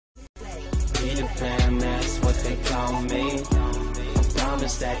Peter Pan, that's what they call me. I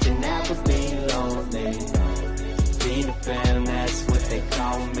promise that you'll never be lonely. Peter Pan, that's what they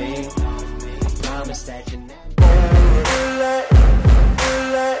call me. I promise that you never.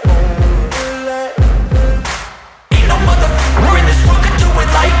 Ain't no motherfucker in this world could do it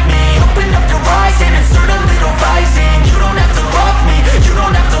like me. Open up your eyes and insert a little rising. You don't have to love me, you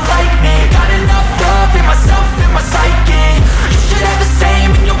don't have to like me. Got enough love in myself, in my psyche. You should have the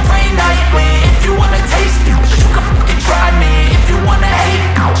same in your brain nightly. If you wanna taste it, you can fucking try me. If you wanna hate,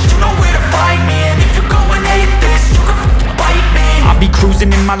 you know where to find me. And if you go and hate this, you can fucking bite me. I'll be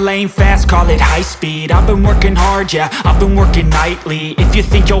cruising in my lane fast, call it high speed. I've been working hard, yeah, I've been working nightly. If you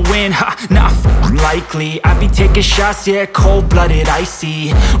think you'll win, ha, not likely. I be taking shots, yeah, cold-blooded,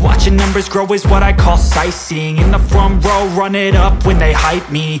 icy. Watching numbers grow is what I call sightseeing. In the front row, run it up when they hype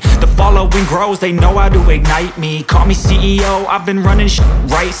me. The following grows, they know how to ignite me. Call me CEO, I've been running shit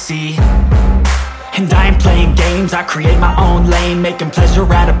right, see. And I ain't playing games, I create my own lane. Making pleasure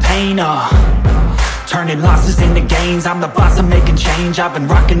out of pain, turning losses into gains. I'm the boss, I'm making change. I've been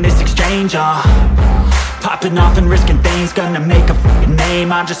rocking this exchange, popping off and risking things. Gonna make a f***ing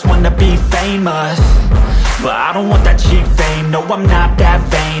name. I just wanna be famous, but I don't want that cheap fame. No, I'm not that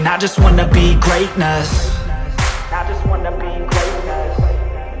vain. I just wanna be greatness. I just wanna be greatness.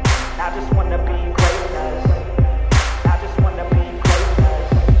 I just wanna be greatness. I just wanna be greatness.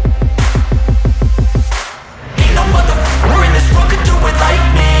 Ain't no motherfucker in this world could do it like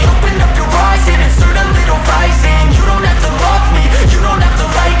me. Open up your eyes and insert a little rising. You don't have to love me, you don't have to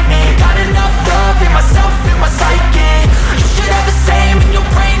like me. Got enough love in myself, in my psyche. You should have the same in your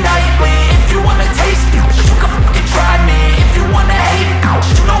brain nightly. If you wanna taste it, you can fucking try me. If you wanna hate,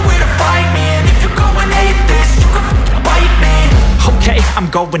 you know where to find me. And if you go and hate this, you can fucking bite me. Okay, I'm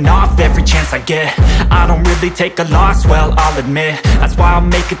going off every chance I get. I don't really take a loss, well, I'll admit. That's why I'll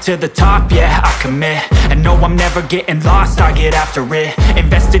make it to the top, yeah, I commit. And no, I'm never getting lost, I get after it.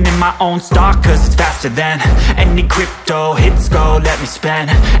 Investing in my own stock, cause it's faster than any crypto hits go, let me spend.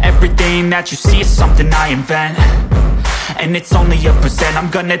 Everything that you see is something I invent, and it's only a percent. I'm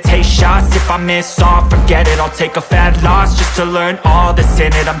gonna take shots, if I miss all, forget it. I'll take a fat loss just to learn all that's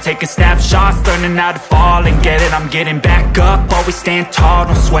in it. I'm taking snapshots, learning how to fall and get it. I'm getting back up, always stand tall,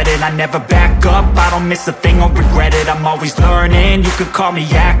 don't sweat it. I never back up, I don't miss a thing or regret it. I'm always learning, you could call me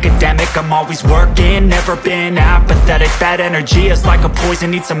academic. I'm always working, never been apathetic. Bad energy is like a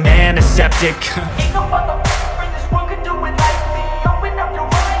poison, needs some antiseptic. Ain't no motherfucker in this world could do it like me. Open up your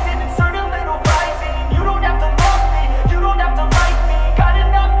eyes and insert a little rising. You don't have to love me, you don't have to like me. Got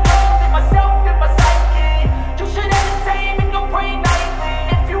enough love in myself, in my psyche. You should have the same in your brain nightly.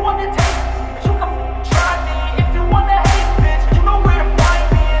 If you wanna taste it, you can f***ing try me. If you wanna hate, bitch, you know where to find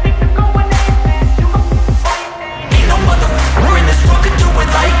me. And if you go and hate this, you can f***ing fight me. Ain't no motherfucker in this world could do it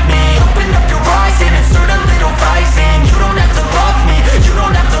like me. Open up your eyes and insert a little rising. You don't have to love me, you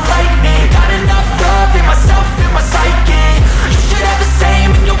don't have to like me. Got enough love in myself, in my psyche. You should have the same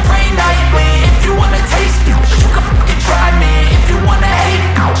in your brain nightly. If you wanna taste it, you can fucking try me. If you wanna hate,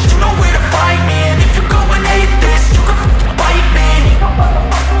 you know where to find me. And if you go and hate this, you can fucking bite me. No motherfucker in this world can do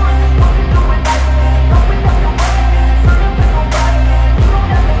it like me. Open up your eyes and insert a little rising. You don't have to love me, you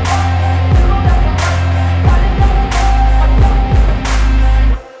don't have to like me. Got enough love in myself,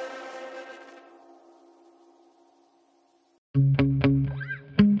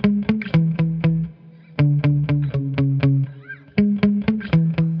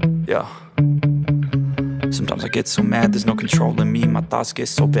 yeah. Sometimes I get so mad, there's no controlling me. My thoughts get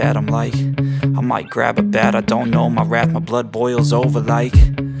so bad, I'm like, I might grab a bat, I don't know. My wrath, my blood boils over like,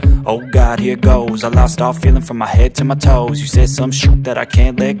 oh God, here goes. I lost all feeling from my head to my toes. You said some shit that I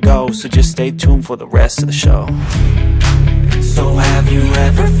can't let go, so just stay tuned for the rest of the show. So have you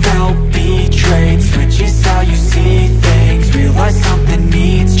ever felt betrayed? Switches how you see things, realize something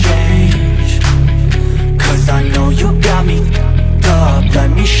needs change. Cause I know you got me f***ed up.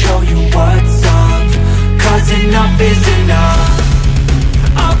 Let me show you what's up, cause enough is enough.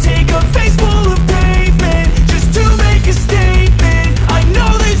 I'll take a face full of pavement just to make a statement. I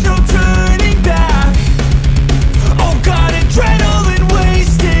know there's no turning back. Oh God, adrenaline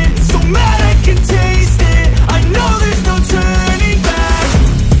wasted, so mad I can taste it. I know there's no turning back.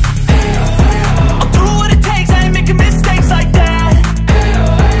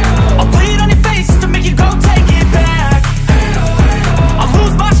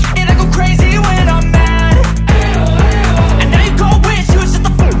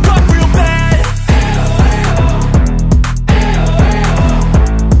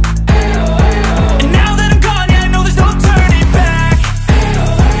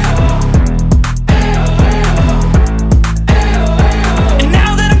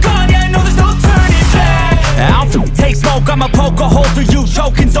 joke, I'ma poke a hole through you,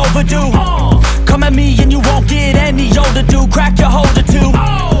 choking's overdue. Come at me and you won't get any older, dude. Crack your holder too.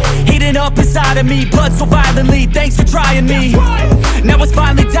 Heating up inside of me, blood so violently. Thanks for trying me.